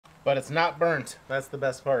But it's not burnt. That's the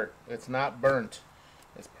best part. It's not burnt.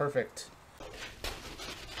 It's perfect.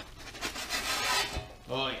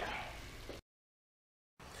 Oh yeah.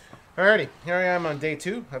 Alrighty, here I am on day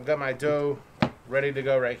 2. I've got my dough ready to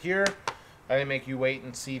go right here. I didn't make you wait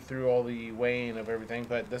and see through all the weighing of everything,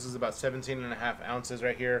 but this is about 17.5 ounces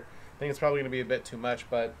right here. I think it's probably going to be a bit too much,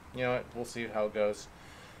 but you know what? We'll see how it goes.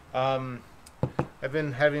 I've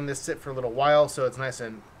been having this sit for a little while, so it's nice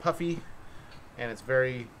and puffy, and it's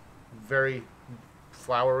very, very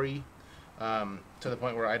floury, to the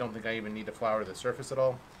point where I don't think I even need to flour the surface at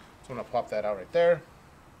all. So I'm going to plop that out right there.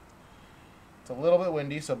 It's a little bit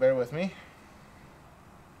windy, so bear with me.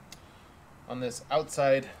 On this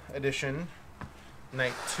outside edition,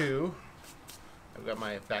 night 2, I've got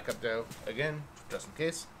my backup dough again, just in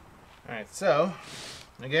case. Alright, so,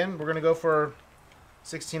 again, we're going to go for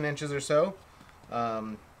 16 inches or so. You're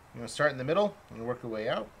going to start in the middle and work your way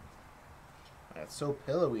out. That's so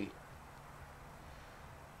pillowy.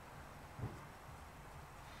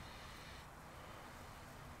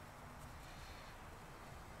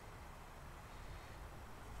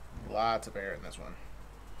 Lots of air in this one.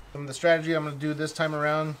 Some of the strategy I'm going to do this time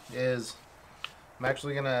around is I'm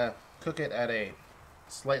actually going to cook it at a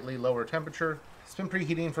slightly lower temperature. It's been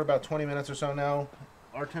preheating for about 20 minutes or so now.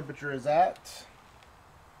 Our temperature is at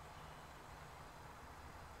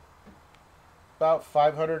about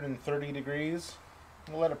 530 degrees.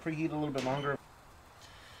 We'll let it preheat a little bit longer.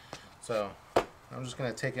 So I'm just going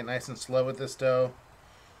to take it nice and slow with this dough.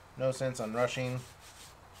 No sense on rushing. You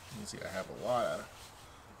can see I have a lot of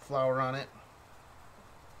flour on it.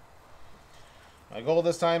 My goal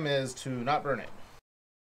this time is to not burn it.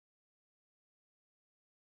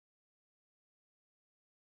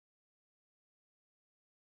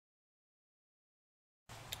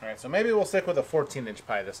 Alright, so maybe we'll stick with a 14-inch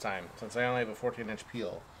pie this time, since I only have a 14-inch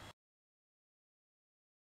peel.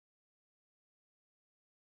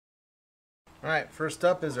 Alright, first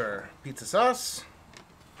up is our pizza sauce.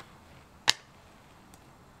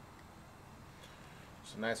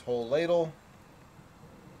 Just a nice whole ladle.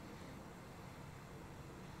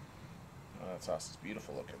 Oh, that sauce is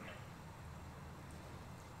beautiful looking.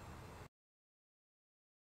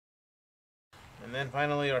 And then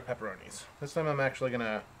finally our pepperonis. This time I'm actually going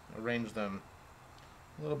to arrange them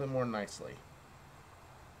a little bit more nicely.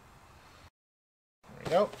 There we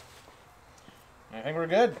go. I think we're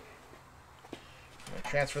good. I'm going to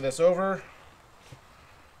transfer this over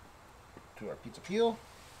to our pizza peel.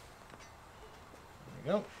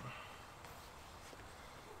 There we go.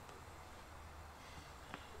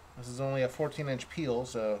 This is only a 14-inch peel,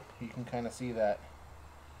 so you can kind of see that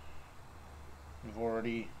we've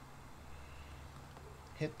already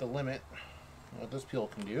hit the limit what this peel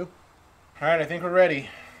can do. Alright, I think we're ready.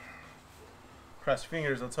 Cross your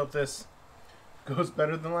fingers. Let's hope this goes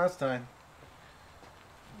better than last time.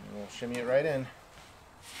 And we'll shimmy it right in.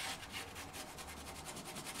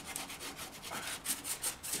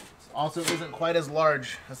 This also isn't quite as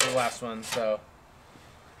large as the last one, so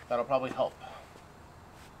that'll probably help.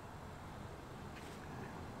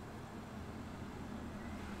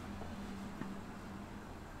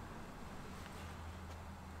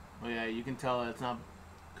 Oh yeah, you can tell it's not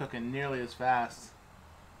cooking nearly as fast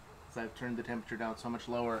as I've turned the temperature down so much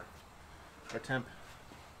lower. Our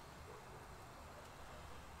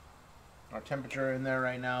temperature in there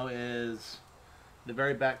right now is the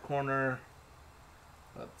very back corner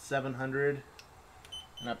about 700,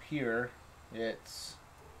 and up here it's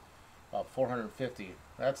about 450.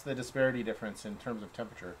 That's the disparity difference in terms of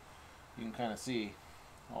temperature. You can kind of see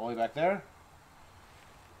all the way back there,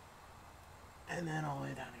 and then all the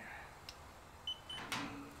way down here.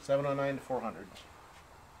 709 to 400.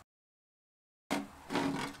 So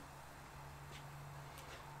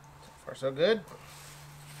far so good.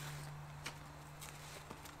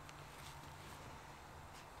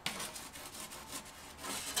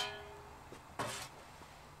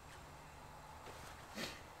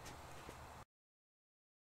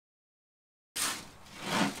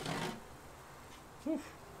 Whew.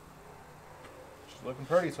 She's looking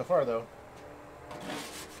pretty so far though.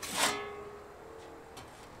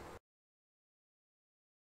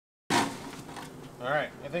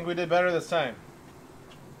 Alright, I think we did better this time.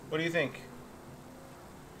 What do you think?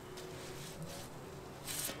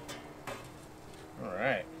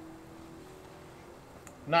 Alright.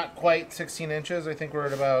 Not quite 16 inches. I think we're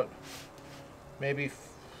at about maybe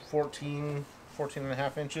 14 and a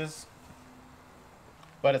half inches.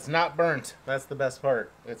 But it's not burnt. That's the best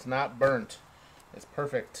part. It's not burnt. It's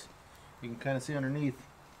perfect. You can kind of see underneath.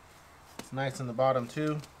 It's nice in the bottom too.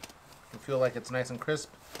 You can feel like it's nice and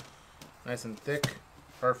crisp. Nice and thick.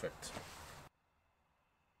 Perfect.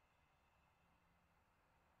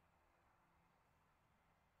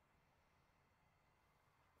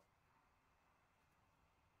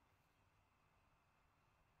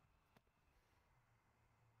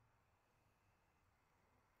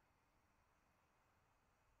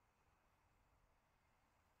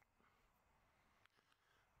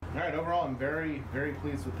 right, overall, I'm very, very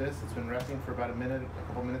pleased with this. It's been resting for about a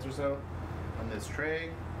couple minutes or so on this tray.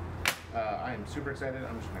 I am super excited.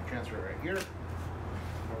 I'm just going to transfer it right here.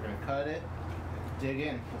 We're going to cut it, dig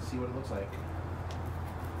in. Let's see what it looks like.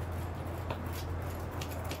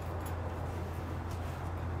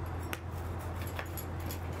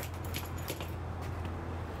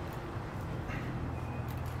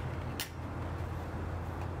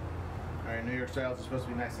 Alright, New York styles are supposed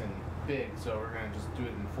to be nice and big, so we're going to just do it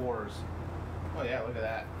in 4s. Oh yeah, look at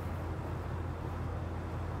that.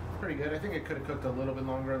 Pretty good. I think it could have cooked a little bit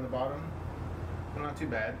longer on the bottom, but not too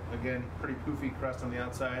bad. Again, pretty poofy crust on the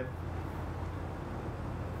outside.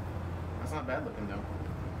 That's not bad looking though.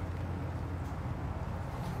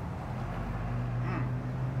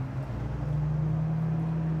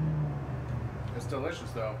 It's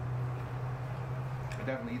delicious though. I'd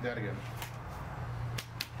definitely eat that again.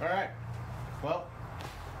 Alright. Well,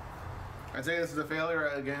 I'd say this is a failure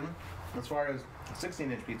again as far as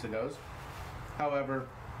 16-inch pizza goes. However,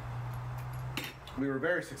 we were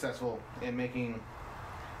very successful in making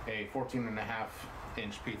a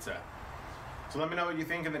 14.5-inch pizza. So let me know what you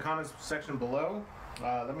think in the comments section below.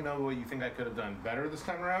 Let me know what you think I could have done better this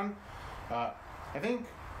time around. I think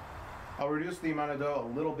I'll reduce the amount of dough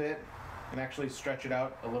a little bit and actually stretch it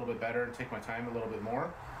out a little bit better and take my time a little bit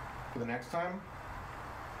more for the next time.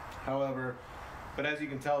 However, but as you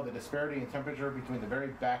can tell, the disparity in temperature between the very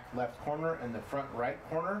back left corner and the front right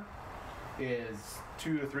corner is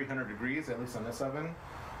 200 to 300 degrees, at least on this oven.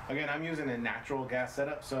 Again, I'm using a natural gas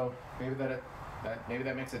setup, so maybe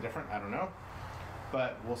that makes it different. I don't know,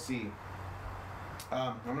 but we'll see.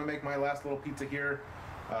 I'm gonna make my last little pizza here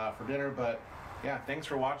for dinner, but yeah, thanks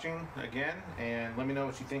for watching again, and let me know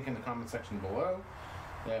what you think in the comment section below.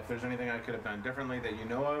 If there's anything I could have done differently that you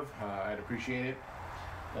know of, I'd appreciate it.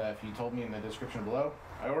 If you told me in the description below.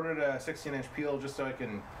 I ordered a 16-inch peel just so I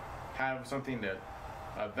can have something to,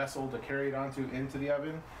 a vessel to carry it onto into the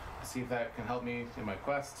oven to see if that can help me in my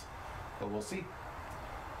quest, but we'll see.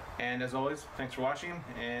 And as always, thanks for watching,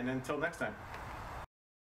 and until next time.